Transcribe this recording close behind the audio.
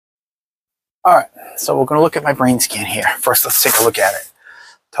All right, so we're going to look at my brain scan here. First, let's take a look at it.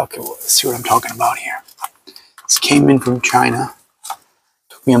 See what I'm talking about here. This came in from China.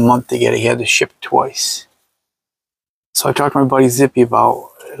 Took me a month to get it. He had to ship it twice. So I talked to my buddy Zippy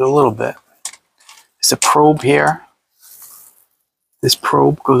about it a little bit. There's a probe here. This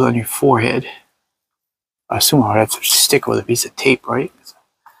probe goes on your forehead. I assume I would have to stick with a piece of tape, right?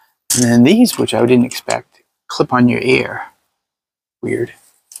 And then these, which I didn't expect, clip on your ear. Weird.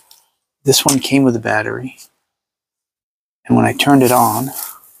 This one came with a battery. And when I turned it on,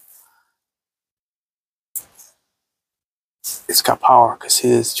 it's got power because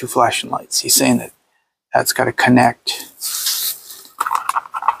there's two flashing lights. He's saying that that's got to connect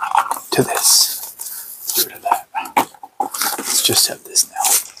to this. Get rid of that. Let's just have this now.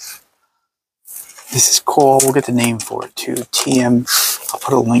 This is called, we'll get the name for it too, TM. I'll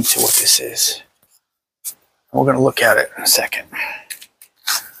put a link to what this is. We're going to look at it in a second.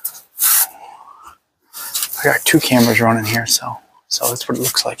 I got two cameras running here, so that's what it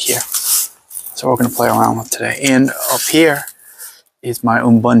looks like here. So we're going to play around with today. And up here is my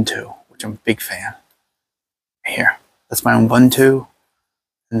Ubuntu, which I'm a big fan. Here, that's my Ubuntu,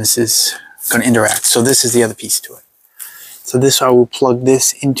 and this is going to interact. So this is the other piece to it. So this, I will plug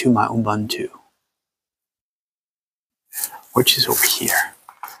this into my Ubuntu, which is over here.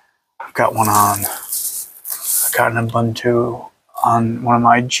 I've got one on, I got an Ubuntu on one of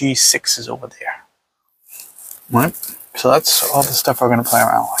my G6s over there. Right? So that's all the stuff we're going to play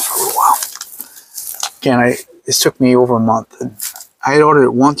around with for a little while. Again, this took me over a month. And I had ordered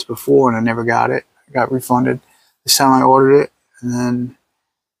it once before and I never got it. I got refunded. This time I ordered it and then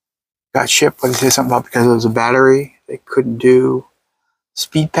got shipped, but they said something about because it was a battery, they couldn't do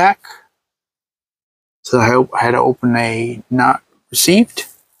speed pack. So I had to open a not received.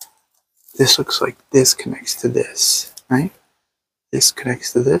 This looks like this connects to this, right? This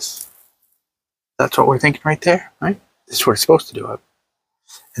connects to this. That's what we're thinking right there, right? This is what it's supposed to do.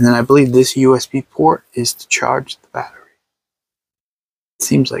 And then I believe this USB port is to charge the battery. It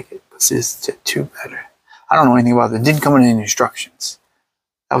seems like it, but this is two battery. I don't know anything about it. It didn't come in any instructions.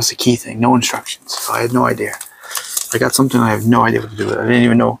 That was the key thing, no instructions. So I had no idea. I got something I have no idea what to do with it. I didn't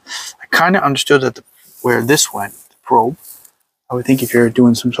even know. I kind of understood that where this went, the probe. I would think if you're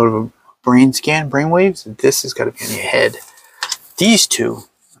doing some sort of a brain scan, brain waves, this has got to be on your head. These two,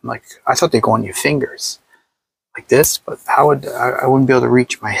 I thought they go on your fingers like this, but how would I wouldn't be able to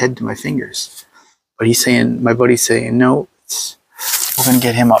reach my head to my fingers. But he's saying, my buddy's saying, no, we're going to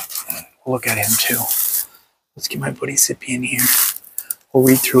get him up. We'll look at him too. Let's get my buddy Zippy in here. We'll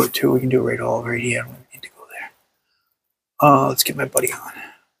read through it too. We can do it all right here. We need to go there. Let's get my buddy on.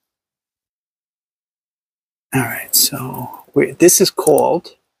 All right, so this is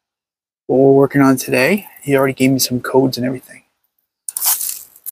called what we're working on today. He already gave me some codes and everything.